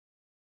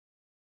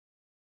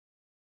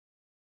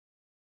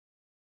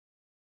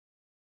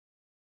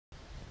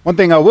One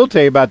thing I will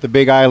tell you about the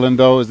Big Island,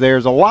 though, is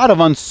there's a lot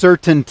of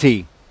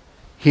uncertainty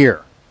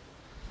here.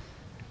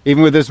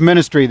 Even with this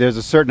ministry, there's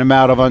a certain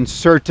amount of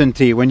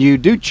uncertainty. When you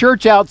do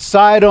church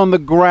outside on the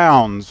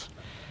grounds,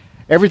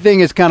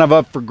 everything is kind of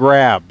up for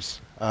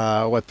grabs.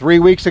 3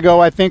 weeks ago,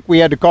 I think we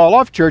had to call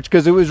off church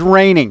because it was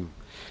raining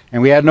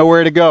and we had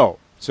nowhere to go.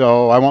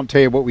 So I won't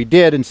tell you what we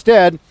did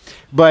instead,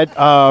 but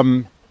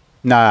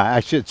I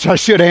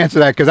should answer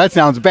that because that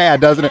sounds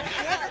bad, doesn't it?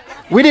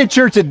 We did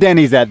church at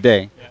Denny's that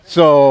day.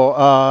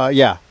 So,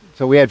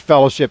 so we had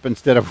fellowship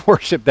instead of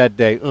worship that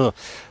day. Ugh.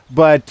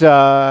 But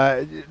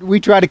we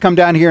try to come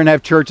down here and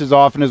have church as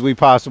often as we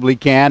possibly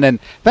can. And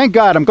thank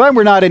God, I'm glad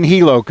we're not in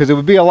Hilo because it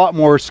would be a lot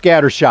more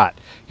scattershot.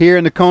 Here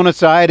in the Kona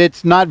side,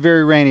 it's not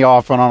very rainy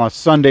often on a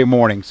Sunday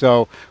morning.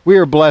 So we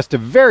are blessed to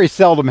very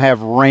seldom have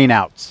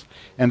rainouts.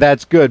 And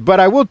that's good. But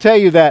I will tell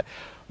you that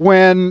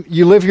when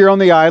you live here on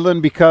the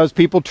island, because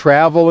people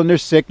travel and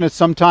there's sickness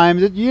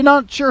sometimes, you're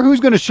not sure who's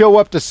going to show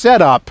up to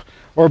set up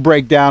or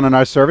break down in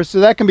our service, so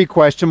that can be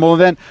questionable.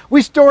 And then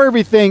we store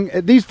everything.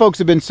 These folks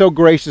have been so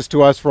gracious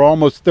to us for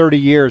almost 30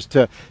 years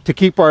to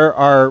keep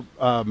our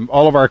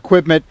all of our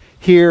equipment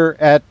here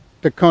at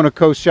the Kona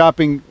Coast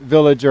Shopping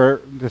Village,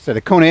 or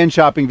the Kona Inn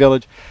Shopping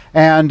Village,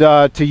 and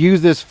to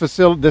use this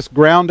facility, this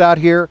ground out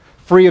here,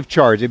 free of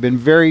charge. They've been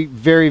very,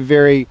 very,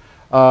 very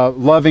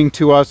loving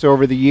to us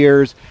over the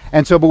years.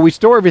 And so, but we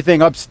store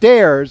everything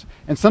upstairs,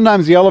 and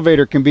sometimes the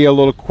elevator can be a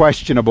little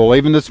questionable.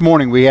 Even this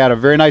morning, we had a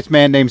very nice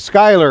man named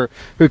Skyler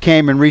who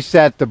came and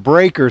reset the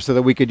breaker so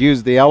that we could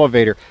use the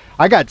elevator.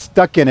 I got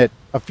stuck in it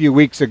a few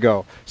weeks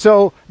ago.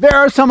 So there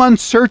are some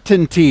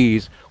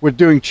uncertainties with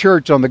doing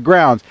church on the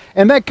grounds.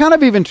 And that kind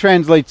of even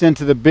translates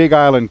into the Big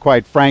Island,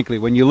 quite frankly.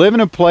 When you live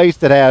in a place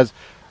that has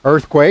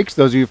earthquakes,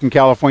 those of you from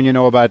California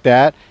know about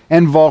that,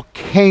 and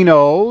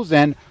volcanoes,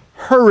 and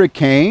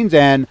hurricanes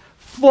and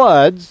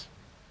floods.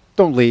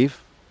 Don't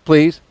leave,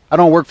 please. I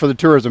don't work for the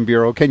Tourism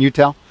Bureau, can you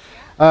tell?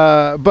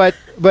 But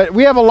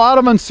we have a lot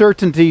of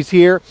uncertainties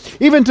here,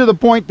 even to the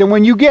point that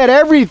when you get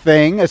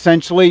everything,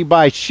 essentially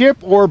by ship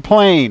or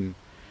plane,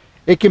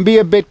 it can be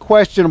a bit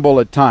questionable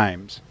at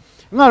times.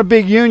 I'm not a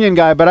big union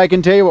guy, but I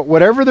can tell you what,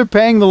 whatever they're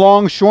paying the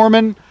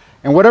longshoremen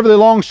and whatever the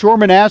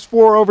longshoremen ask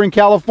for over in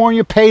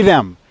California, pay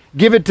them.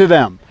 Give it to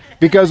them.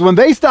 Because when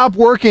they stop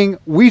working,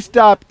 we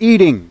stop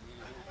eating.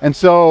 And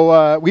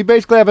so we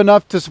basically have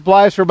enough to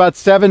supply us for about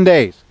 7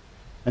 days.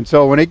 And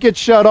so when it gets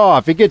shut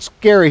off, it gets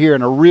scary here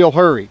in a real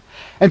hurry.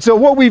 And so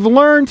what we've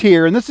learned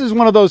here, and this is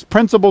one of those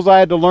principles I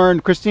had to learn,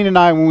 Christine and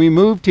I, when we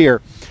moved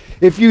here.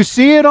 If you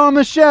see it on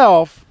the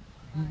shelf,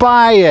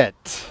 buy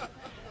it.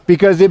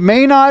 Because it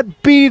may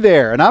not be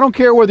there. And I don't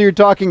care whether you're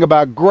talking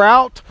about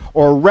grout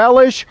or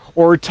relish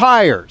or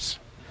tires.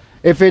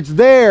 If it's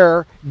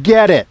there,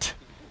 get it.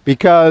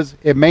 Because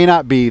it may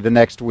not be the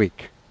next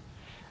week.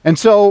 And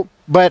so,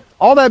 but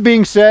all that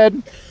being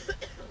said,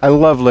 I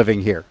love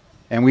living here.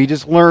 And we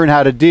just learn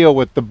how to deal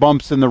with the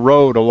bumps in the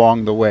road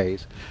along the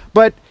ways.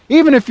 But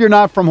even if you're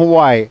not from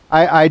Hawaii,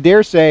 I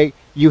dare say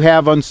you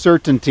have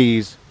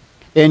uncertainties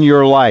in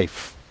your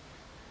life.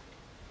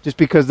 Just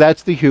because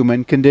that's the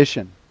human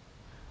condition.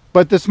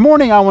 But this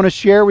morning I want to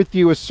share with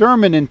you a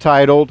sermon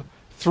entitled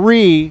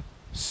 3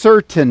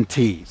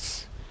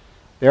 Certainties.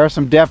 There are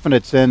some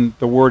definites in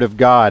the Word of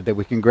God that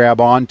we can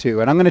grab onto.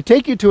 And I'm going to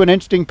take you to an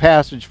interesting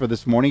passage for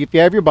this morning. If you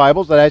have your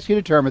Bibles, I'd ask you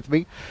to turn with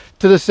me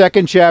to the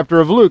 2nd chapter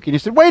of Luke. And you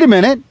said, wait a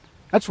minute,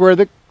 that's where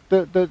the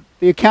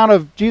account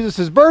of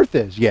Jesus' birth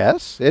is.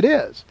 Yes, it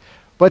is.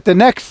 But the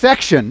next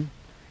section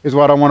is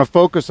what I want to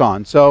focus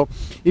on. So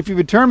if you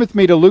would turn with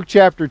me to Luke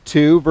chapter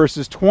 2,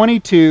 verses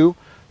 22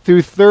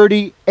 through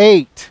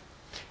 38.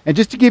 And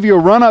just to give you a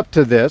run-up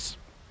to this,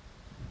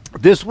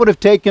 this would have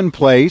taken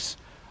place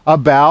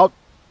about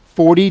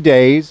 40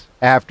 days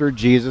after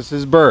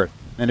Jesus' birth.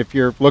 And if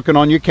you're looking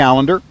on your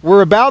calendar,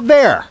 we're about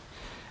there.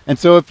 And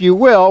so if you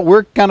will,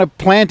 we're kind of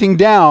planting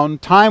down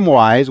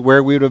time-wise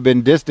where we would have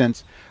been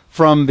distanced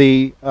from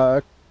the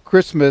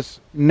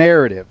Christmas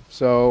narrative.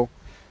 So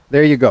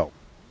there you go.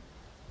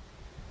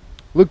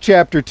 Luke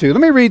chapter 2.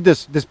 Let me read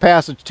this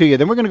passage to you.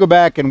 Then we're going to go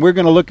back and we're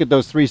going to look at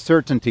those 3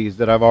 certainties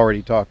that I've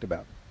already talked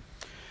about.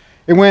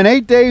 And when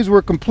 8 days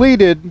were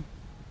completed,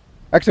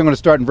 actually I'm going to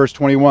start in verse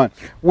 21.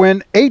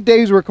 When 8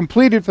 days were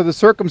completed for the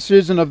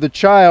circumcision of the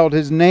child,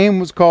 his name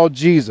was called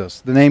Jesus,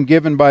 the name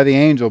given by the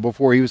angel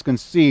before he was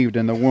conceived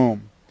in the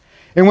womb.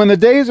 And when the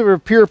days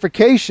of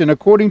purification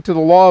according to the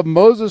law of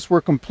Moses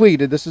were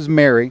completed, this is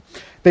Mary,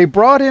 they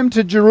brought him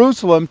to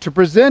Jerusalem to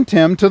present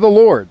him to the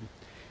Lord.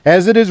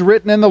 As it is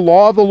written in the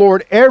law of the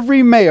Lord,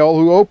 every male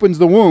who opens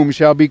the womb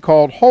shall be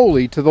called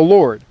holy to the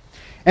Lord,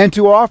 and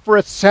to offer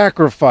a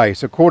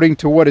sacrifice according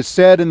to what is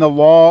said in the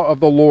law of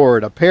the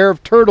Lord, a pair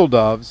of turtle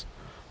doves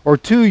or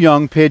 2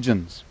 young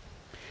pigeons.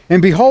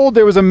 And behold,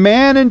 there was a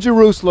man in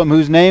Jerusalem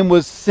whose name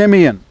was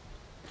Simeon.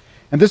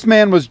 And this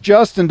man was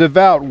just and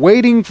devout,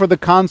 waiting for the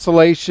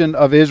consolation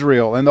of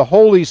Israel, and the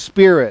Holy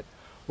Spirit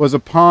was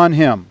upon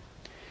him.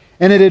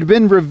 And it had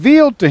been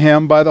revealed to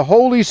him by the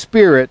Holy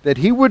Spirit that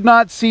he would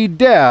not see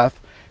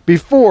death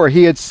before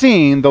he had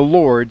seen the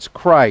Lord's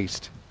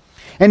Christ.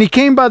 And he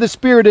came by the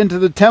Spirit into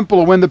the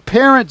temple. When the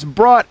parents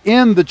brought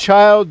in the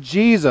child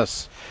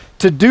Jesus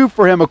to do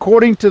for him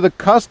according to the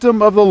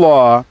custom of the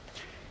law,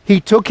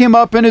 he took him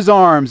up in his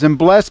arms and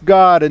blessed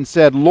God and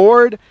said,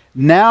 Lord,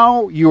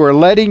 now you are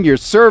letting your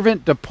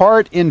servant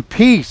depart in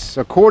peace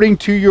according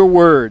to your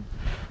word.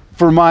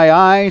 For my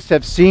eyes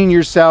have seen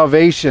your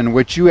salvation,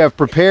 which you have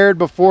prepared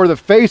before the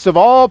face of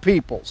all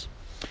peoples,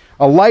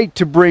 a light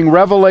to bring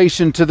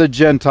revelation to the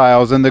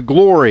Gentiles and the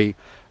glory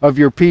of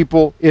your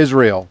people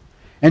Israel.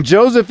 And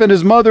Joseph and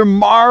his mother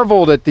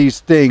marveled at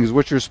these things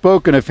which were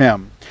spoken of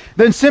him.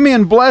 Then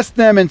Simeon blessed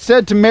them and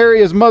said to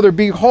Mary his mother,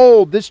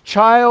 Behold, this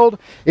child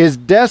is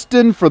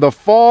destined for the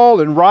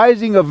fall and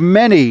rising of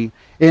many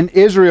in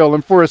Israel,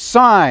 and for a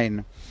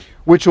sign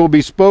which will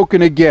be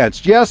spoken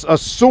against. Yes, a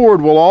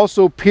sword will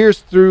also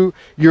pierce through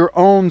your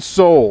own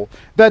soul,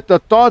 that the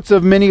thoughts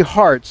of many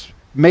hearts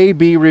may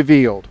be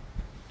revealed.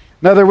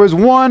 Now there was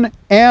one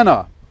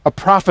Anna, a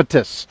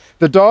prophetess,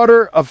 the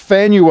daughter of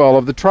Phanuel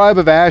of the tribe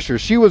of Asher.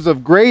 She was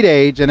of great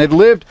age and had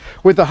lived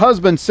with a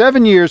husband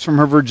 7 years from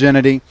her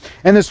virginity.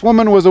 And this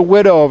woman was a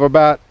widow of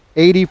about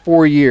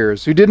 84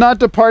 years, who did not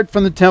depart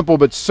from the temple,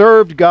 but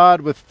served God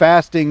with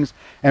fastings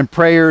and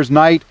prayers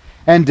night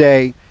and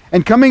day.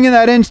 And coming in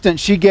that instant,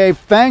 she gave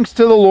thanks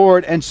to the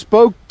Lord and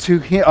spoke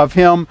of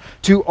him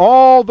to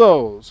all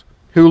those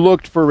who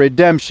looked for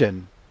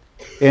redemption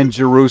in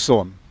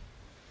Jerusalem.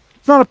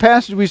 It's not a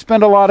passage we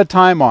spend a lot of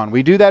time on.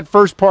 We do that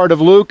first part of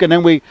Luke and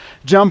then we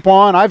jump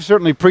on. I've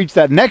certainly preached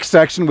that next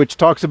section, which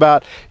talks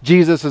about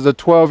Jesus as a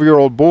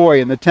 12-year-old boy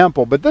in the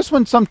temple. But this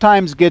one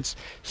sometimes gets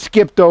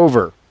skipped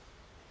over.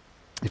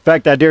 In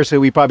fact, I dare say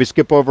we probably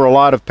skip over a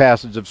lot of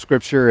passages of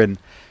Scripture.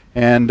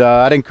 And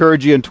I'd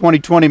encourage you in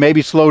 2020,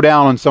 maybe slow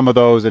down on some of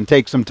those and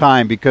take some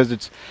time, because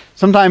it's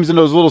sometimes in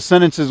those little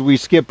sentences we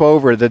skip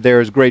over that there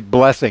is great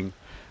blessing.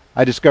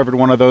 I discovered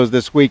one of those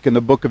this week in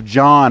the book of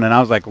John, and I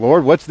was like,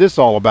 Lord, what's this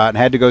all about? And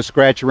had to go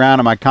scratch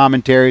around in my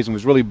commentaries and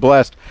was really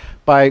blessed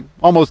by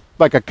almost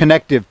like a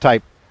connective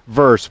type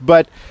verse.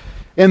 But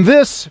in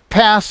this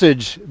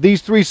passage,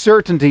 these three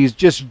certainties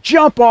just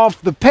jump off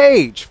the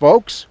page,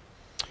 folks.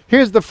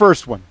 Here's the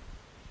first one.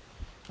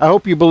 I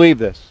hope you believe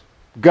this.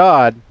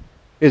 God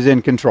is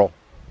in control.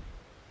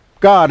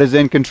 God is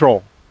in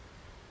control.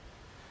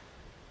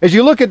 As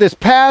you look at this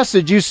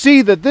passage, you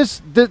see that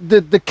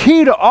the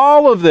key to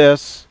all of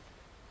this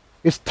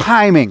is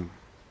timing.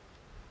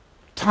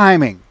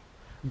 Timing.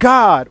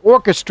 God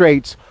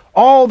orchestrates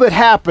all that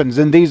happens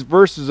in these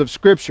verses of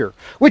Scripture,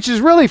 which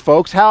is really,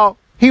 folks, how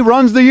He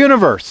runs the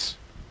universe.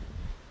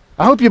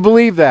 I hope you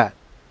believe that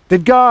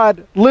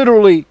God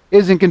literally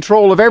is in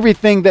control of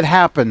everything that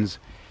happens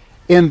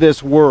in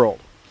this world.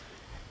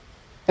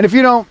 And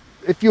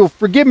if you'll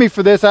forgive me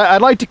for this,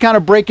 I'd like to kind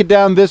of break it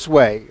down this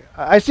way.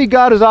 I see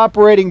God as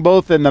operating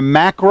both in the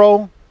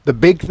macro, the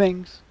big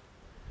things,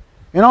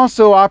 and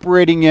also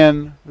operating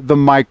in the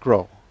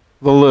micro,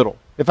 the little.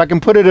 If I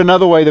can put it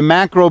another way, the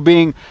macro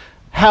being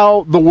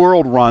how the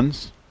world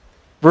runs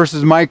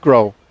versus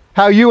micro,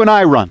 how you and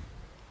I run.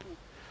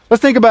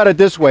 Let's think about it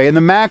this way. In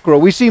the macro,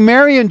 we see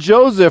Mary and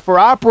Joseph are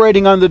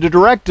operating under the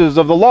directives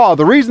of the law.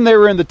 The reason they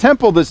were in the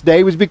temple this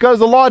day was because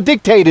the law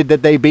dictated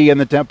that they be in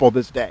the temple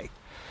this day.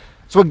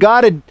 So what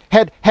God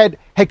had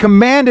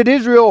commanded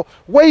Israel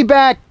way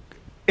back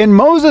in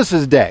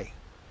Moses' day.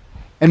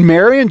 And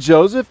Mary and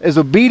Joseph, as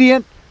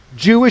obedient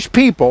Jewish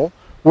people,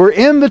 were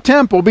in the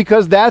temple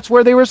because that's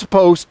where they were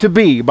supposed to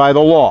be by the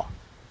law.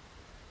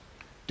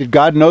 Did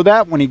God know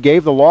that when He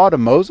gave the law to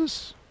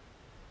Moses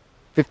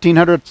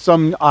 1,500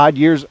 some odd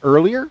years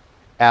earlier?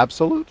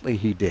 Absolutely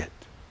He did.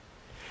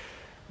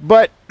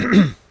 But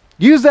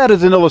use that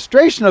as an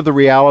illustration of the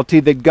reality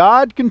that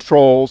God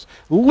controls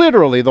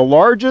literally the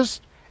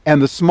largest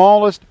and the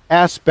smallest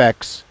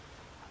aspects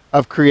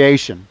of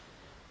creation.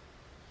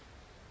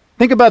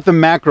 Think about the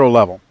macro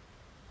level.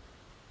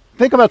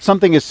 Think about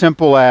something as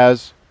simple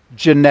as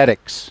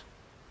genetics.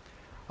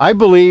 I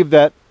believe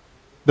that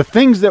the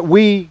things that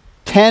we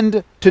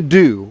tend to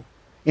do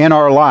in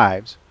our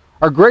lives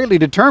are greatly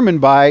determined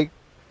by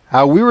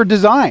how we were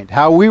designed,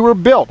 how we were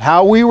built,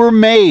 how we were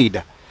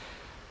made.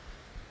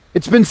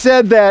 It's been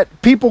said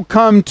that people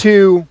come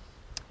to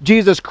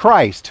Jesus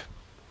Christ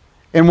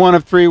in one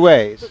of three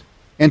ways: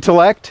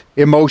 intellect,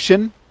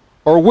 emotion,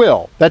 or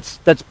will. That's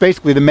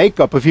basically the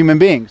makeup of human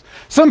beings.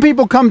 Some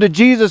people come to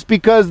Jesus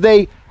because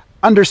they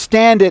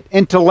understand it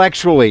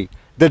intellectually,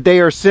 that they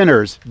are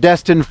sinners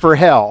destined for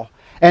hell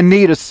and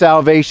need a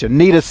salvation,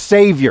 need a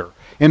Savior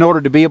in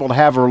order to be able to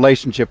have a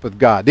relationship with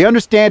God. They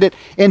understand it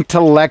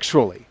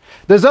intellectually.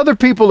 There's other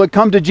people that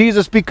come to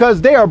Jesus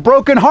because they are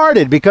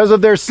brokenhearted because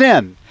of their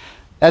sin.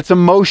 That's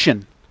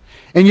emotion.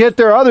 And yet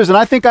there are others, and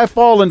I think I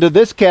fall into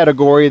this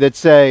category, that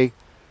say,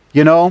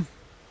 you know,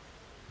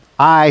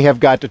 I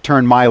have got to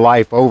turn my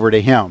life over to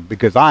Him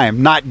because I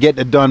am not getting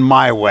it done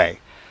my way.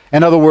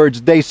 In other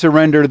words, they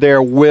surrender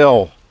their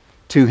will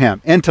to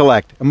Him.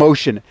 Intellect,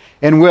 emotion,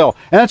 and will.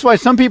 And that's why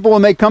some people,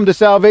 when they come to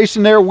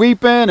salvation, they're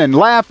weeping and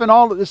laughing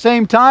all at the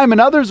same time,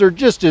 and others are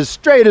just as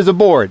straight as a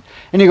board.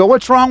 And you go,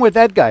 what's wrong with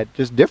that guy?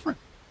 Just different.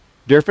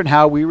 Different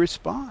how we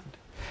respond.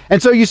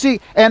 And so you see,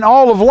 and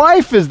all of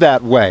life is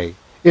that way,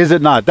 is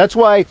it not? That's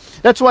why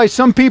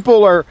some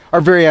people are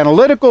very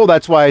analytical.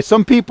 That's why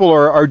some people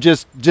are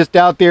just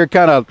out there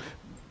kind of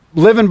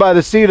living by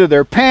the seat of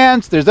their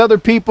pants. There's other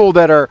people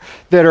that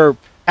are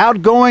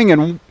outgoing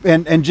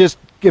and just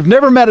have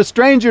never met a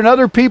stranger, and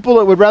other people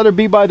that would rather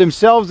be by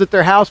themselves at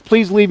their house.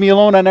 Please leave me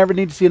alone. I never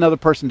need to see another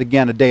person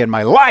again a day in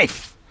my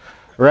life.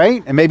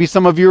 Right? And maybe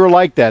some of you are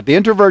like that. The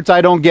introverts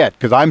I don't get,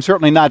 because I'm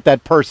certainly not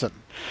that person.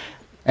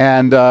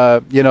 And,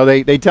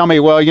 they tell me,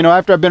 well,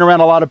 after I've been around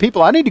a lot of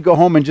people, I need to go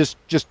home and just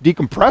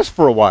decompress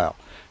for a while.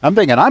 I'm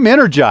thinking, I'm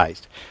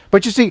energized.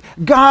 But you see,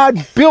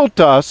 God built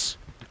us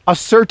a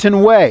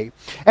certain way.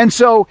 And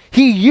so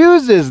he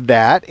uses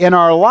that in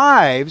our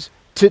lives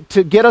to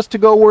get us to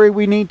go where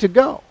we need to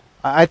go.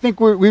 I think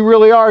we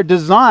really are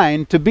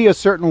designed to be a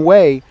certain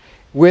way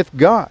with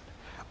God.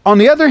 On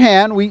the other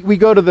hand, we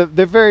go to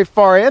the very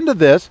far end of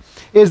this,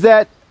 is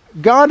that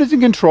God is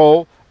in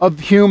control of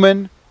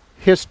human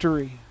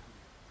history.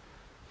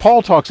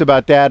 Paul talks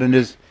about that in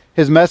his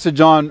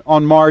message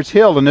on Mars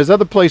Hill, and there's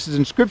other places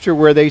in Scripture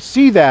where they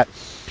see that.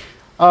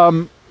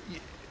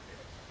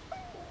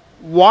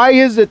 Why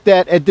is it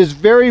that at this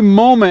very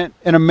moment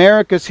in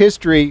America's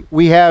history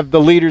we have the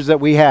leaders that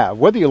we have,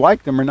 whether you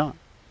like them or not?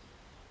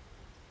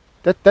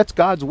 That's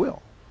God's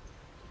will,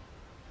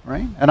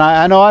 right? And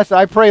I know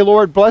I pray,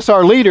 Lord, bless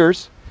our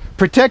leaders,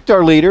 protect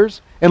our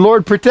leaders, and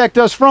Lord, protect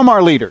us from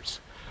our leaders.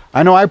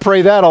 I know I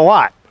pray that a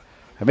lot.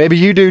 Maybe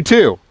you do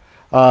too.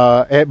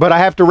 But I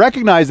have to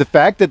recognize the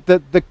fact that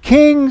the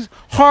king's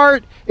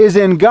heart is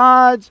in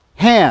God's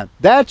hand.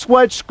 That's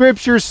what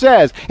Scripture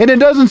says. And it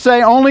doesn't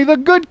say only the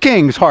good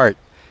king's heart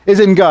is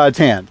in God's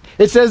hand.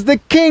 It says the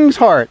king's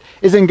heart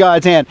is in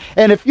God's hand.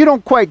 And if you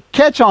don't quite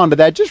catch on to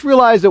that, just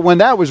realize that when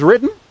that was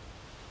written,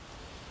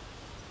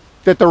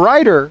 that the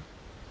writer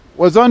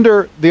was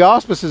under the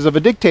auspices of a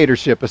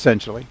dictatorship,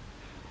 essentially.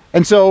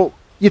 And so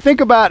you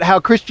think about how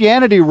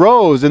Christianity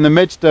rose in the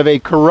midst of a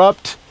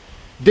corrupt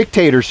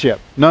dictatorship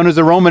known as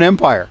the Roman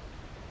Empire,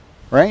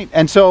 right?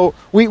 And so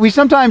we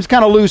sometimes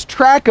kind of lose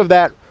track of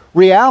that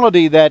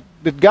reality that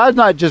God's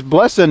not just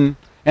blessing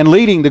and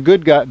leading the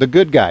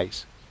good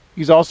guys.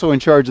 He's also in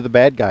charge of the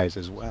bad guys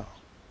as well.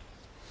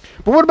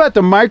 But what about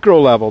the micro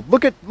level?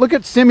 Look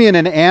at Simeon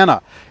and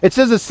Anna. It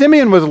says that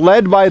Simeon was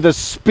led by the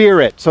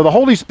Spirit. So the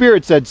Holy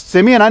Spirit said,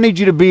 Simeon, I need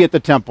you to be at the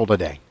temple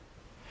today.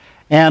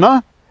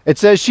 Anna, it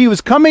says she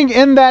was coming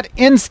in that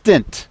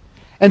instant.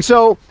 And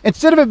so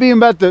instead of it being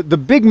about the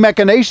big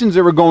machinations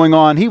that were going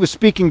on, he was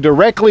speaking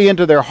directly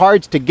into their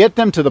hearts to get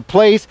them to the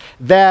place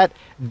that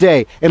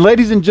day. And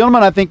ladies and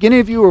gentlemen, I think any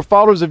of you who are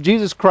followers of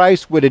Jesus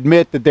Christ would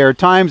admit that there are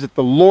times that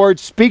the Lord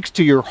speaks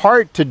to your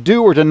heart to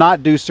do or to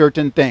not do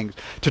certain things.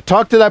 To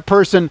talk to that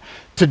person,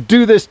 to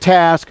do this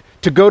task,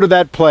 to go to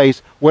that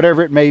place,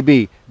 whatever it may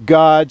be.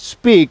 God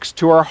speaks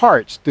to our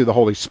hearts through the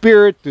Holy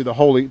Spirit, through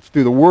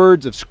the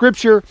words of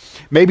Scripture,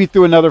 maybe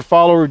through another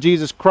follower of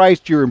Jesus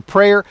Christ. You're in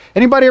prayer.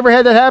 Anybody ever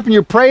had that happen?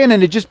 You're praying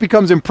and it just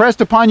becomes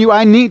impressed upon you,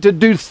 I need to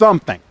do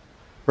something,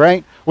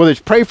 right? Whether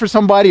it's pray for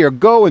somebody or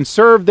go and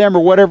serve them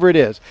or whatever it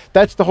is.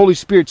 That's the Holy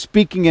Spirit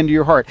speaking into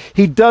your heart.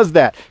 He does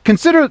that.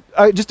 Consider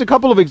just a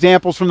couple of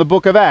examples from the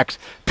book of Acts.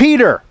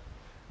 Peter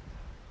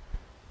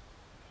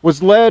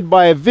was led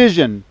by a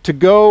vision to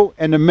go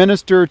and to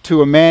minister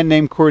to a man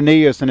named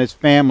Cornelius and his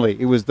family.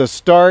 It was the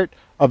start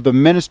of the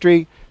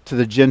ministry to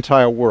the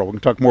Gentile world.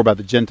 We'll talk more about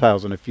the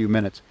Gentiles in a few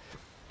minutes.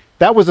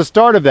 That was the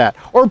start of that.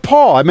 Or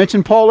Paul. I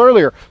mentioned Paul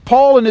earlier.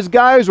 Paul and his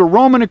guys were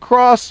roaming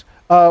across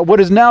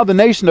what is now the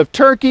nation of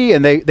Turkey,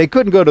 and they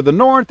couldn't go to the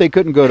north, they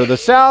couldn't go to the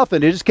south,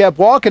 and they just kept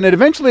walking, and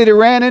eventually they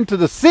ran into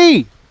the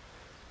sea.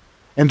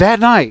 And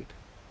that night,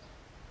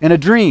 in a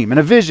dream, in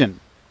a vision,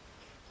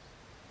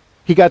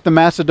 he got the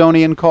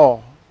Macedonian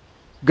call.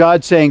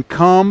 God saying,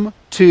 come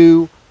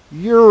to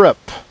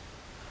Europe.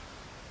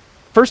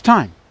 First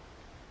time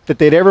that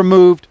they'd ever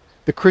moved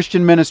the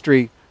Christian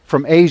ministry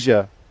from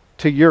Asia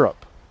to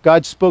Europe.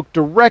 God spoke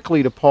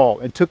directly to Paul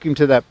and took him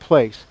to that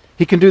place.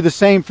 He can do the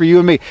same for you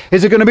and me.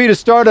 Is it going to be to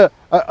start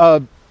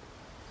a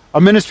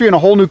ministry in a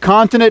whole new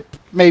continent?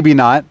 Maybe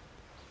not.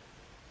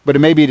 But it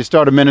may be to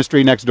start a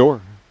ministry next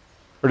door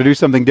or to do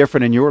something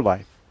different in your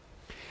life.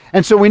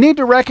 And so we need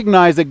to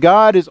recognize that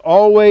God is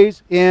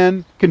always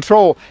in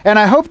control. And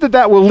I hope that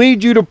that will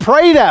lead you to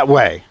pray that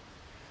way.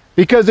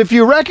 Because if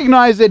you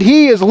recognize that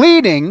He is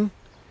leading,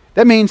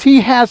 that means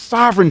He has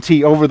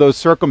sovereignty over those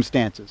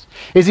circumstances.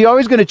 Is He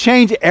always going to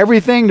change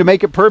everything to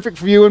make it perfect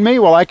for you and me?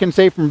 Well, I can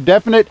say from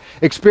definite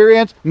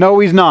experience, no,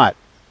 He's not.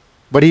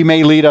 But He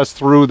may lead us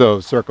through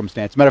those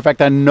circumstances. Matter of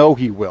fact, I know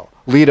He will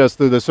lead us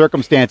through the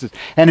circumstances.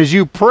 And as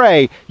you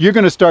pray, you're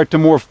going to start to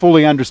more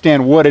fully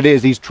understand what it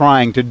is He's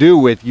trying to do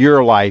with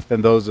your life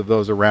and those of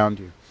those around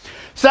you.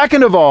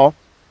 Second of all,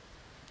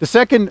 the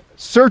second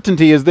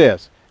certainty is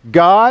this: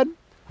 God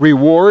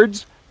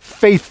rewards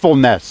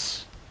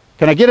faithfulness.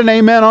 Can I get an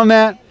amen on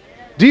that?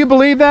 Do you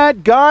believe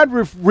that? God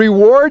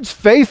rewards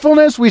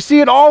faithfulness. We see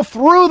it all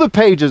through the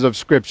pages of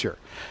Scripture.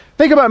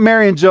 Think about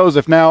Mary and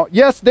Joseph. Now,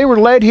 yes, they were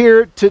led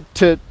here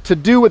to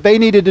do what they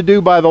needed to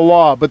do by the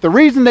law. But the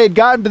reason they'd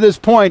gotten to this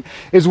point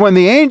is when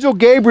the angel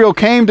Gabriel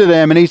came to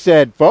them and he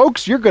said,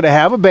 folks, you're going to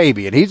have a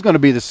baby and he's going to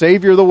be the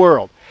Savior of the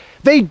world.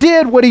 They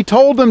did what he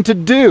told them to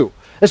do.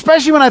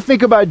 Especially when I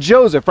think about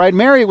Joseph, right?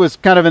 Mary was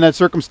kind of in that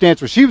circumstance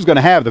where she was going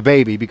to have the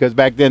baby because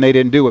back then they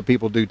didn't do what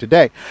people do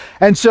today.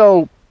 And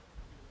so,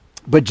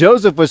 but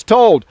Joseph was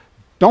told,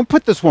 don't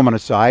put this woman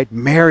aside.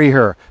 Marry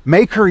her.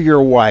 Make her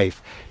your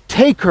wife.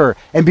 Take her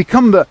and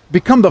become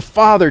the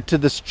father to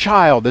this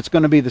child that's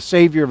going to be the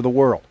Savior of the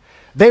world.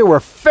 They were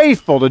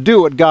faithful to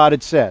do what God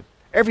had said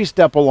every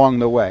step along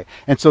the way.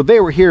 And so they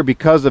were here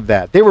because of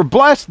that. They were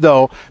blessed,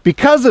 though,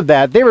 because of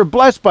that. They were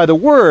blessed by the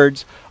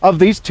words of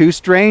these two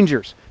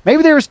strangers.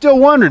 Maybe they were still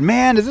wondering,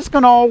 man, is this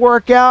going to all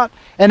work out?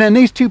 And then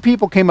these two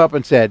people came up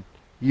and said,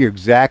 you're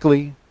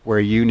exactly where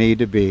you need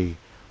to be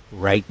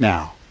right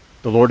now.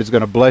 The Lord is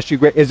going to bless you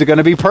great. Is it going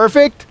to be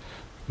perfect?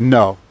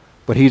 No.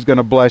 But he's going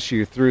to bless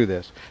you through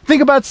this.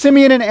 Think about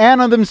Simeon and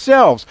Anna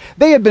themselves.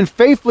 They had been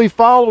faithfully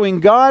following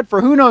God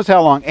for who knows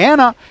how long.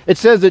 Anna, it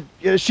says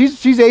that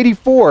she's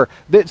 84.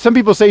 Some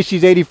people say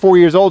she's 84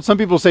 years old. Some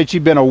people say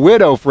she'd been a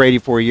widow for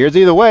 84 years.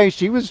 Either way,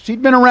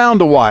 she'd been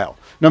around a while,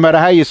 no matter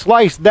how you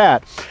slice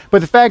that.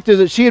 But the fact is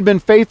that she had been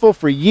faithful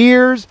for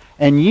years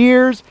and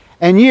years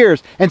and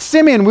years. And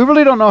Simeon, we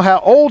really don't know how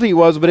old he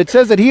was, but it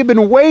says that he had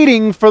been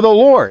waiting for the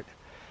Lord.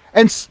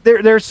 And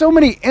there are so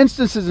many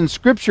instances in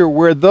Scripture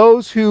where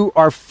those who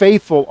are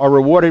faithful are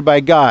rewarded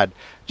by God.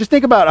 Just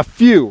think about a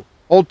few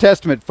Old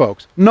Testament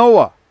folks.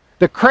 Noah,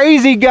 the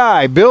crazy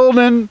guy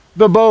building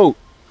the boat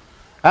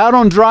out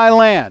on dry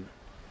land.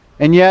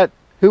 And yet,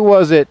 who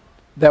was it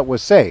that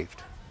was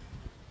saved?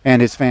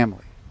 And his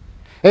family.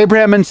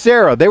 Abraham and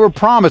Sarah, they were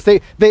promised.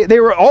 They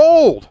were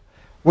old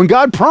when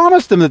God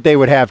promised them that they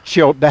would have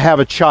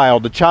a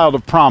child, the child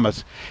of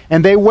promise.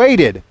 And they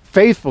waited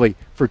faithfully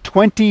for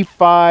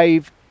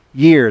 25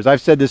 years.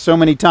 I've said this so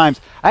many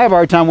times. I have a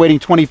hard time waiting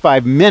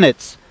 25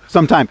 minutes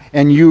sometime.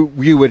 And you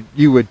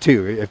would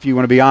too, if you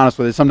want to be honest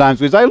with it.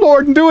 Sometimes we say,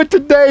 Lord, do it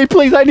today.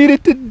 Please, I need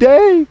it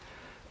today.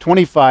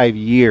 25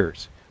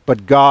 years.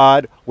 But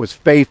God was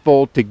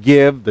faithful to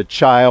give the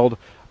child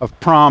of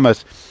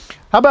promise.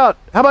 How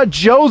about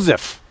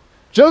Joseph?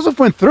 Joseph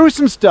went through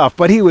some stuff,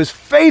 but he was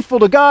faithful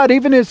to God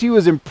even as he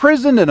was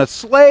imprisoned and a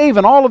slave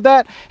and all of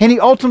that. And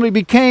he ultimately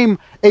became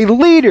a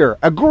leader,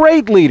 a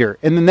great leader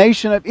in the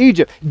nation of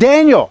Egypt.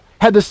 Daniel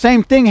had the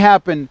same thing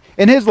happen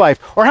in his life.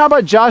 Or how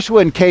about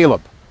Joshua and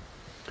Caleb?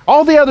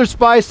 All the other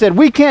spies said,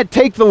 we can't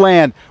take the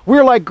land.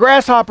 We're like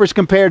grasshoppers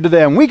compared to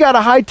them. We got to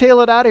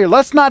hightail it out of here.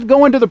 Let's not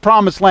go into the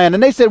promised land.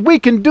 And they said, we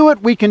can do it.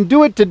 We can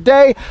do it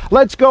today.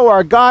 Let's go.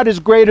 Our God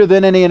is greater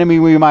than any enemy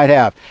we might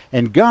have.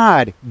 And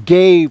God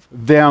gave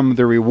them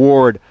the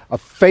reward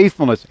of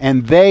faithfulness.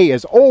 And they,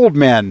 as old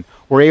men,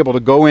 were able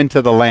to go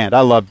into the land. I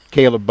love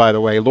Caleb, by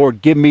the way.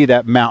 Lord, give me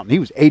that mountain. He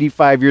was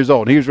 85 years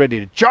old. And he was ready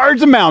to charge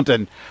the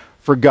mountain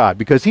for God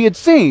because he had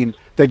seen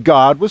that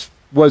God was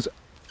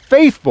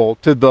faithful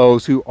to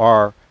those who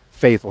are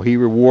faithful. He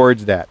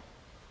rewards that.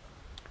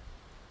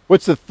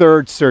 What's the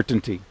third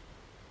certainty?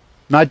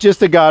 Not just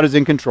that God is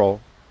in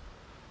control,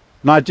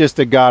 not just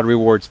that God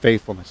rewards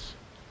faithfulness,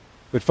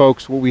 but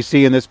folks, what we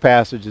see in this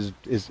passage is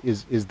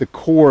the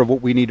core of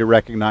what we need to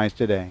recognize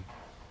today.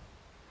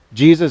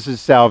 Jesus'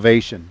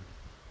 salvation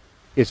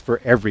is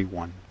for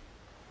everyone.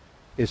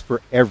 Is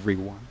for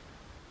everyone.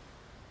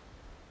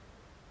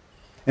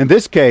 In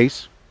this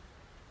case,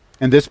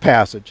 in this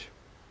passage,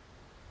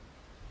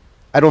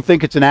 I don't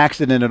think it's an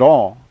accident at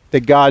all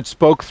that God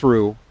spoke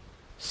through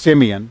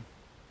Simeon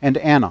and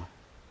Anna,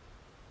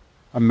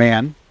 a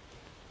man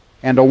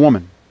and a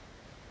woman.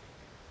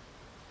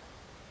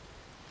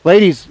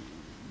 Ladies,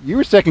 you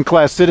were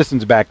second-class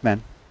citizens back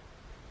then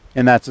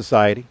in that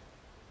society,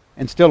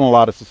 and still in a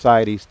lot of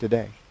societies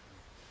today,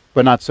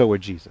 but not so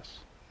with Jesus.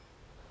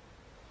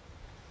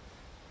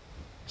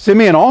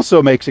 Simeon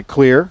also makes it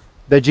clear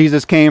that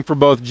Jesus came for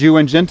both Jew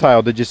and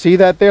Gentile. Did you see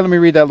that there? Let me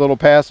read that little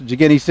passage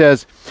again. He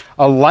says,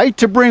 a light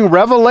to bring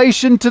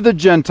revelation to the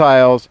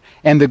Gentiles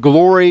and the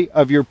glory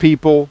of your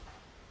people,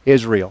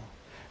 Israel.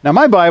 Now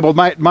my Bible,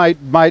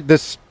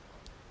 this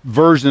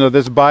version of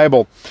this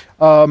Bible,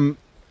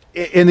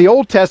 in the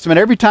Old Testament,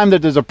 every time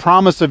that there's a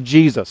promise of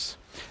Jesus,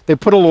 they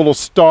put a little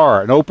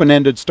star, an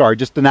open-ended star,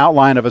 just an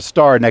outline of a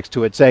star next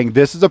to it saying,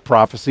 this is a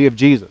prophecy of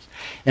Jesus.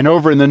 And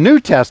over in the New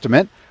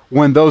Testament,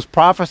 when those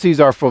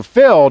prophecies are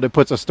fulfilled, it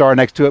puts a star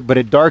next to it, but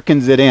it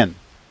darkens it in.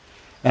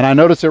 And I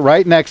notice it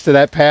right next to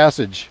that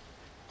passage.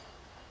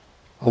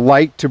 A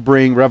light to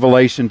bring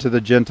revelation to the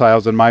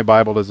Gentiles in my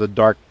Bible is a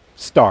dark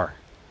star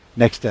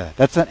next to that.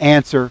 That's an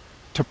answer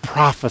to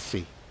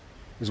prophecy,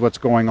 is what's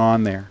going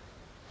on there.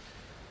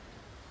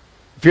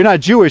 If you're not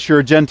Jewish, you're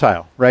a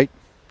Gentile, right?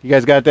 You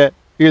guys got that?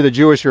 You're either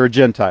Jewish or a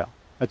Gentile.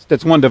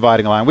 That's one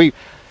dividing line.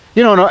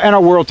 In our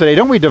world today,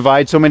 don't we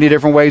divide so many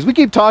different ways? We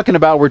keep talking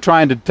about we're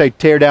trying to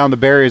tear down the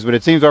barriers, but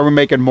it seems like we're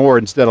making more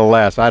instead of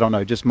less. I don't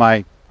know, just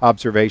my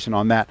observation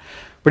on that.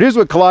 But here's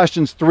what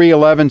Colossians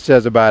 3:11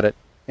 says about it.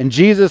 In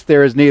Jesus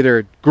there is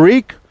neither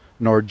Greek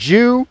nor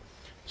Jew,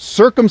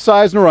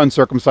 circumcised nor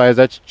uncircumcised,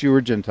 that's Jew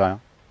or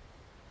Gentile,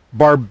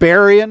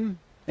 barbarian.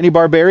 Any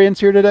barbarians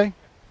here today?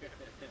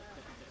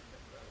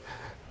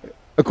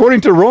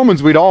 According to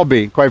Romans, we'd all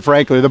be, quite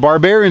frankly. The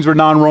barbarians were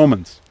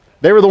non-Romans.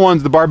 They were the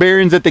ones, the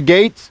barbarians at the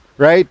gates,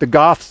 right? The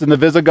Goths and the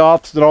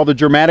Visigoths and all the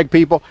Germanic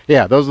people.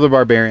 Yeah, those are the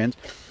barbarians.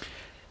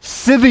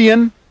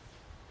 Scythian,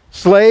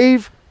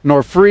 slave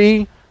nor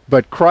free,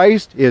 but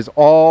Christ is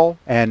all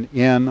and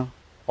in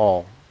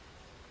all.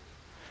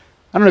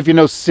 I don't know if you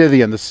know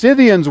Scythian. The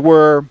Scythians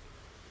were,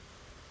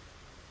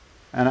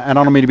 and I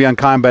don't mean to be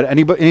unkind, but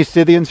any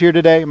Scythians here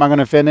today? Am I going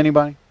to offend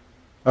anybody?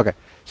 Okay.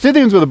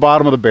 Scythians were the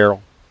bottom of the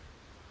barrel.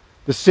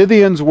 The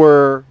Scythians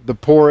were the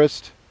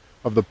poorest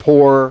of the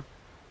poor,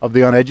 of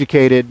the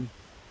uneducated.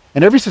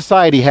 And every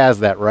society has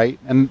that, right?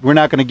 And we're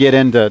not going to get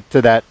into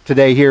that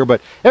today here,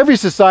 but every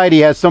society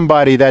has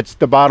somebody that's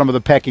the bottom of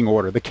the pecking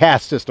order, the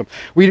caste system.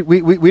 We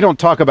don't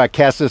talk about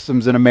caste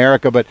systems in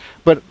America, but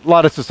a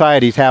lot of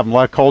societies have them, a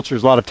lot of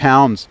cultures, a lot of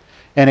towns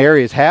and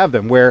areas have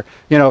them where,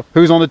 you know,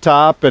 who's on the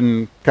top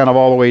and kind of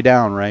all the way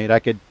down, right? I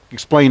could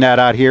explain that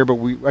out here, but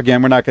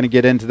we're not going to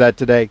get into that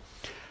today.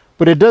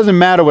 But it doesn't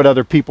matter what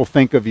other people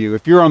think of you.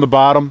 If you're on the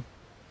bottom,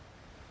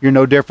 you're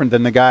no different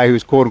than the guy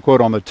who's quote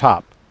unquote on the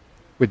top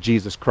with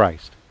Jesus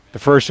Christ. The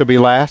first shall be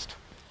last,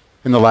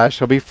 and the last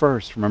shall be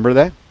first. Remember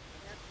that?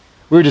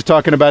 We were just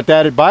talking about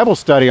that at Bible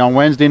study on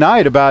Wednesday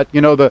night about,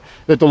 you know, that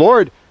the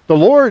Lord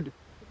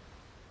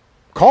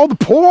called the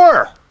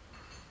poor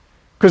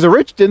because the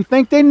rich didn't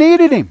think they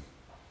needed him.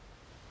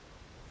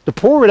 The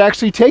poor would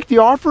actually take the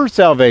offer of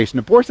salvation.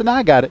 The poor said, "No,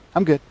 I got it.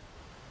 I'm good."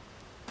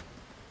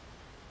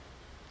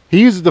 He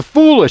uses the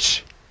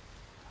foolish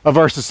of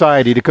our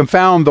society to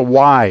confound the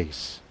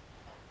wise,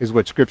 is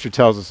what Scripture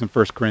tells us in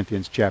 1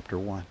 Corinthians chapter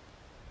 1.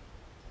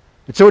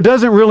 And so it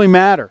doesn't really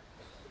matter.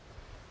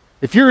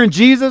 If you're in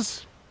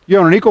Jesus,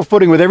 you're on an equal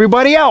footing with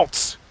everybody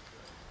else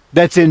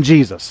that's in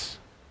Jesus.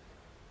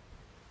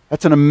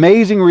 That's an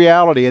amazing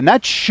reality, and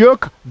that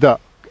shook the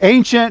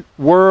ancient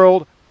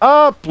world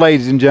up,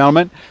 ladies and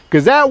gentlemen,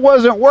 because that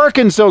wasn't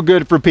working so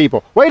good for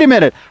people. Wait a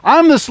minute,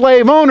 I'm the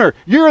slave owner,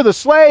 you're the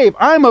slave,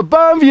 I'm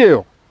above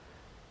you.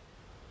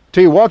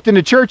 Till you walked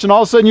into church and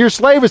all of a sudden your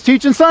slave was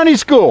teaching Sunday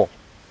school.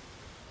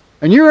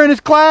 And you're in his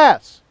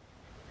class.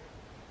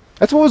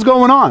 That's what was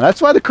going on.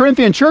 That's why the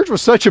Corinthian church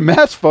was such a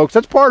mess, folks.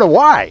 That's part of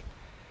why.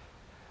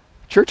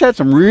 Church had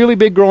some really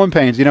big growing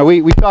pains. You know,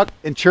 we talk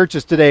in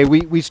churches today,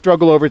 we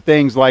struggle over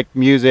things like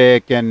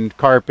music and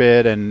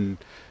carpet and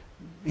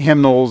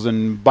hymnals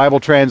and Bible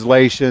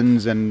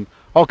translations and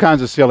all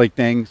kinds of silly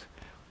things.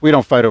 We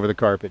don't fight over the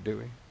carpet, do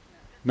we?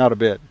 Not a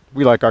bit.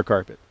 We like our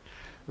carpet.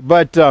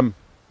 But the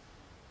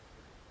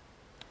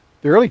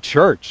early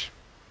church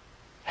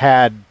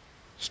had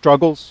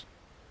struggles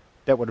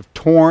that would have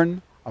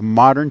torn a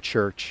modern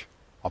church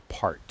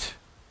apart.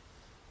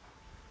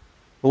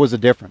 What was the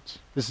difference?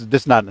 This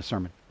is not in the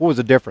sermon. What was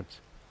the difference?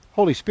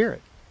 Holy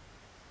Spirit.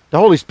 The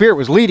Holy Spirit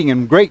was leading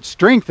in great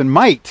strength and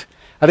might.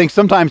 I think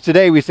sometimes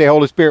today we say,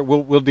 Holy Spirit,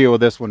 we'll deal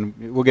with this one.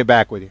 We'll get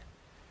back with you.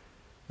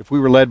 If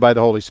we were led by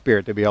the Holy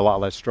Spirit, there'd be a lot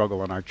less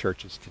struggle in our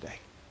churches today.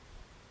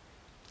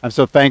 I'm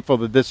so thankful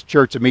that this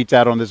church that meets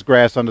out on this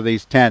grass under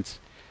these tents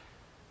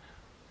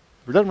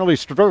doesn't really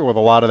struggle with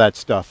a lot of that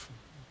stuff,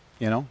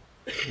 you know.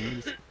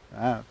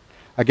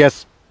 I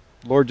guess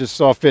the Lord just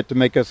saw fit to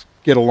make us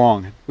get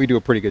along. We do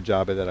a pretty good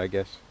job of that, I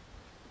guess.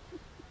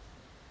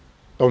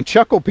 Don't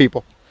chuckle,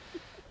 people.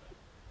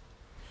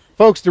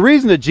 Folks, the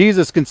reason that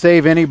Jesus can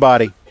save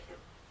anybody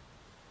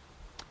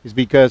is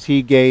because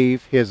he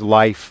gave his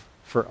life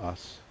for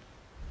us.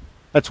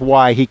 That's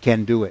why he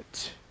can do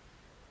it.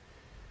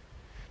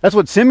 That's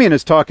what Simeon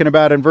is talking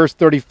about in verse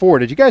 34.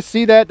 Did you guys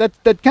see that?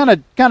 That kind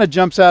of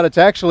jumps out. It's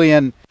actually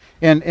in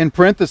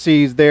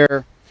parentheses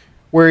there,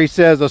 where he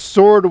says, a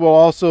sword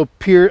will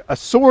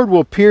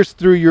pierce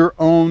through your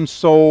own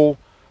soul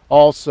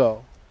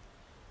also.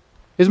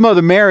 His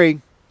mother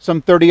Mary,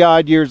 some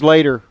 30-odd years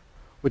later,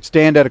 would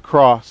stand at a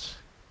cross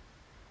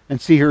and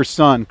see her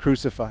son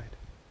crucified.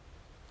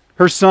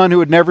 Her son who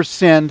had never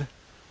sinned,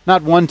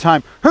 not one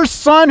time. Her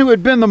son who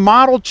had been the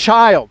model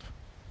child.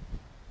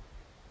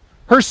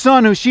 Her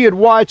son who she had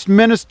watched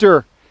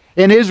minister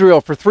in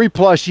Israel for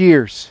 3+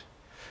 years.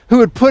 Who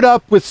had put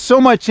up with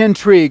so much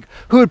intrigue.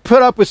 Who had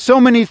put up with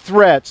so many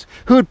threats.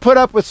 Who had put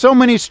up with so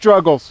many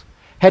struggles.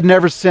 Had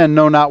never sinned,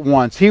 no, not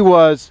once. He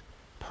was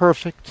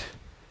perfect.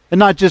 And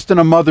not just in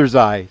a mother's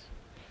eyes.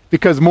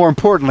 Because more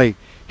importantly,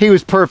 he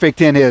was perfect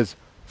in his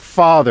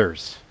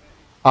Father's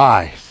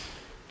eyes.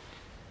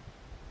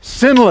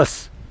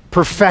 Sinless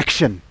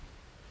perfection.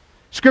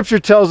 Scripture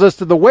tells us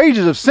that the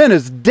wages of sin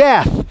is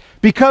death.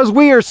 Because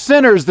we are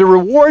sinners, the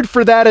reward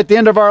for that at the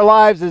end of our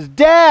lives is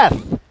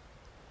death.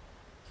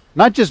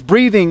 Not just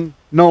breathing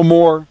no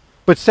more,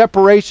 but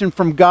separation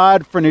from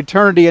God for an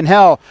eternity in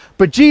hell.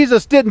 But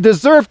Jesus didn't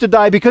deserve to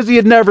die because he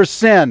had never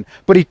sinned.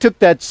 But he took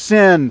that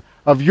sin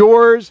of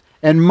yours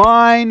and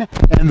mine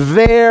and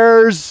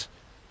theirs,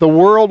 the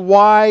world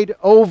wide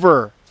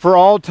over, for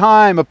all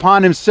time,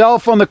 upon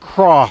himself on the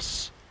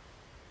cross,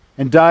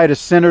 and died a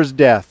sinner's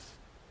death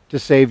to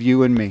save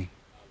you and me.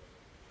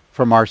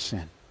 from our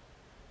sin.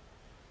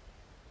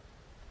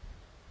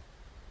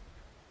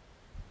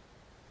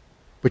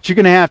 But you're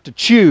going to have to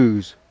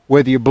choose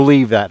whether you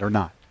believe that or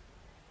not.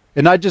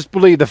 And not just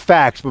believe the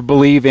facts, but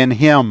believe in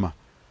Him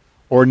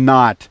or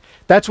not.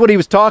 That's what he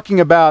was talking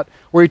about,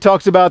 where he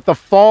talks about the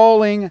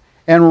falling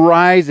and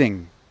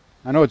rising.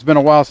 I know it's been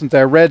a while since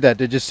I read that.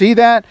 Did you see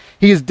that?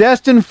 He is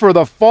destined for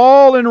the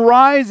fall and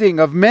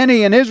rising of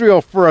many in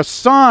Israel for a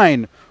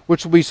sign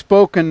which will be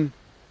spoken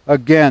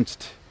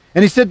against.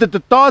 And he said that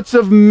the thoughts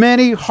of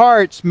many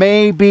hearts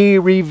may be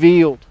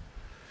revealed.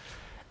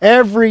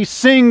 Every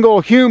single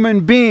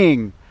human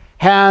being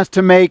has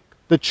to make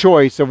the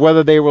choice of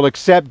whether they will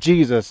accept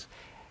Jesus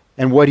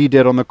and what He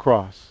did on the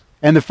cross.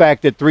 And the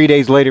fact that 3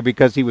 days later,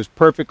 because He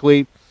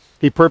perfectly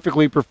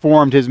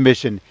performed His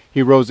mission,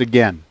 He rose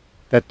again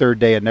that third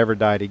day and never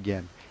died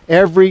again.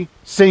 Every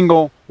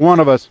single one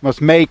of us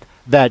must make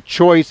that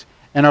choice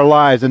in our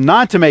lives. And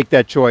not to make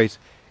that choice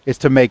is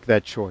to make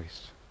that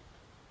choice.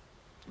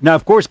 Now,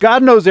 of course,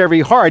 God knows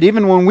every heart,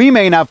 even when we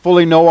may not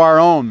fully know our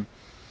own.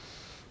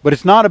 But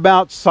it's not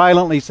about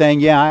silently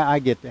saying, yeah, I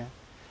get that.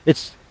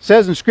 It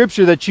says in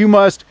Scripture that you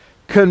must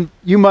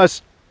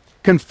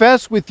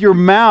confess with your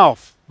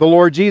mouth the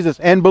Lord Jesus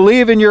and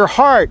believe in your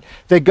heart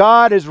that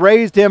God has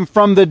raised Him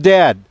from the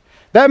dead.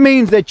 That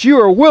means that you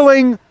are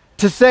willing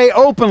to say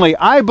openly,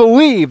 I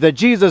believe that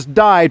Jesus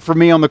died for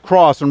me on the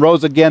cross and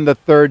rose again the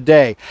third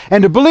day.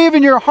 And to believe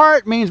in your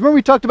heart means, remember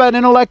we talked about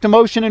intellect,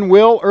 emotion, and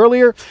will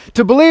earlier?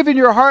 To believe in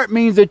your heart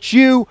means that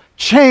you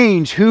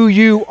change who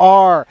you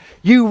are.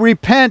 You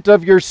repent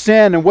of your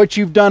sin and what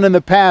you've done in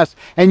the past,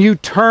 and you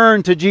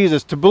turn to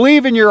Jesus. To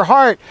believe in your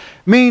heart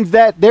means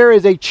that there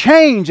is a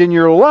change in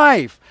your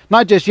life.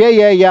 Not just,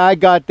 yeah, I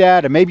got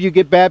that, and maybe you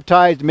get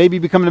baptized, and maybe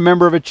you become a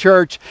member of a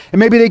church, and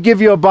maybe they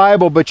give you a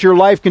Bible, but your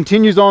life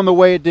continues on the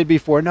way it did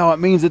before. No, it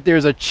means that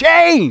there's a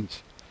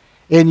change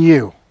in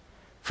you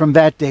from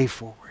that day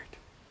forward.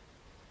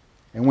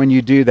 And when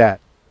you do that,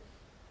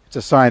 it's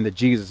a sign that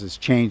Jesus has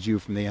changed you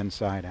from the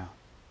inside out.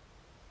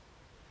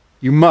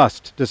 You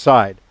must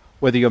decide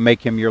whether you'll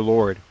make Him your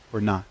Lord or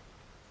not.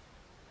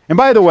 And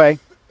by the way,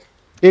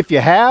 if you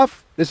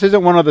have, this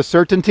isn't one of the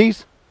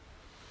certainties,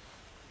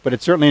 but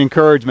it's certainly an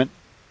encouragement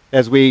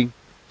as we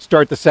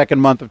start the second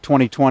month of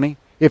 2020.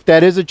 If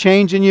that is a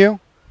change in you,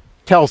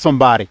 tell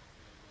somebody.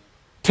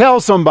 Tell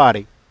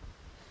somebody.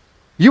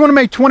 You want to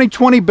make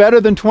 2020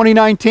 better than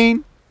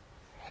 2019?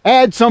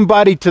 Add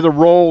somebody to the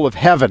roll of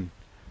heaven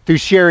through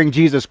sharing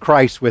Jesus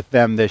Christ with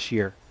them this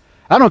year.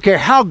 I don't care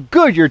how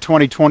good your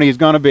 2020 is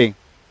going to be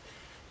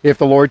if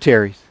the Lord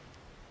tarries.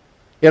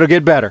 It'll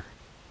get better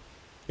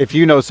if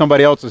you know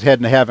somebody else is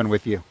heading to heaven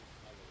with you.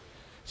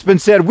 It's been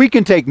said we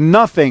can take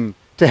nothing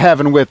to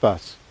heaven with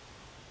us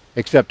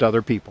except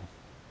other people.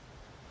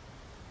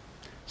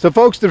 So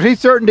folks, the three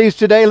certainties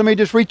today, let me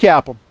just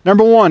recap them.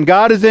 Number one,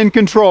 God is in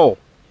control.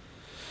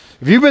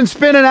 If you've been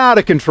spinning out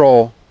of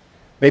control,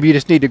 maybe you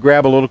just need to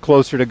grab a little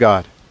closer to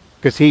God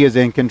because He is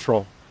in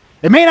control.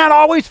 It may not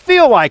always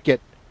feel like it,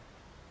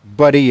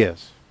 but He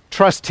is.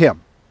 Trust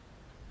Him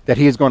that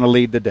He is going to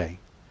lead the day.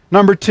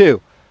 Number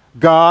two,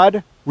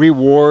 God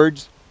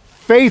rewards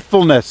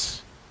faithfulness.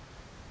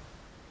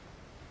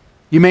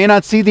 You may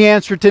not see the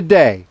answer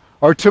today,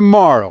 or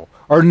tomorrow,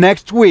 or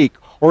next week,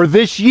 or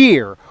this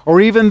year, or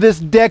even this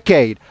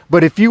decade.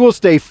 But if you will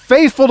stay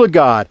faithful to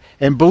God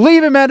and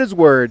believe Him at His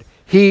word,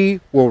 He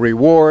will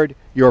reward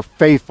your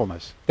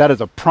faithfulness. That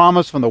is a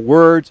promise from the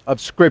words of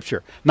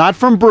Scripture. Not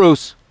from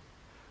Bruce,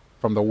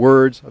 from the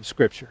words of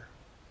Scripture.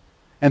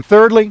 And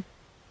thirdly,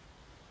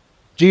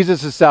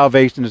 Jesus'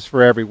 salvation is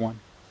for everyone.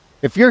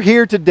 If you're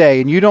here today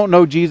and you don't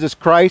know Jesus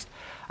Christ,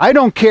 I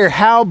don't care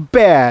how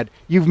bad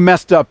you've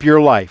messed up your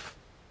life.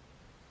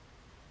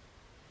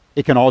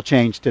 It can all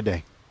change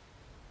today.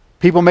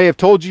 People may have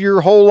told you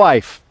your whole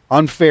life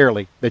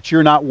unfairly that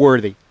you're not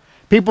worthy.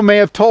 People may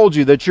have told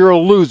you that you're a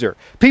loser.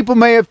 People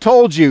may have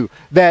told you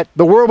that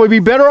the world would be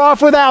better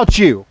off without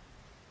you.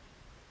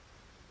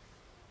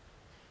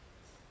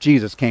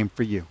 Jesus came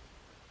for you.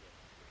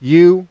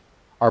 You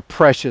are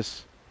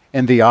precious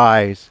in the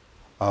eyes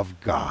of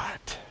God.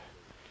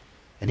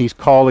 And He's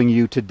calling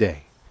you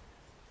today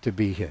to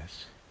be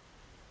His.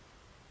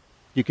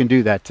 You can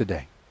do that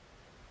today.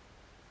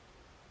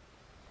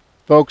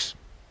 Folks,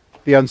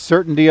 the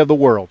uncertainty of the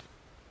world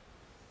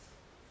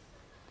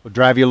will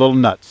drive you a little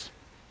nuts.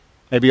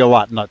 Maybe a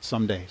lot nuts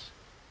some days.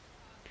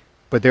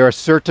 But there are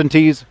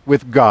certainties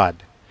with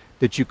God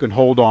that you can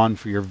hold on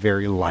for your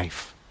very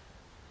life.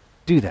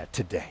 Do that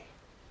today.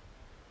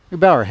 We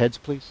bow our heads,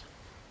 please.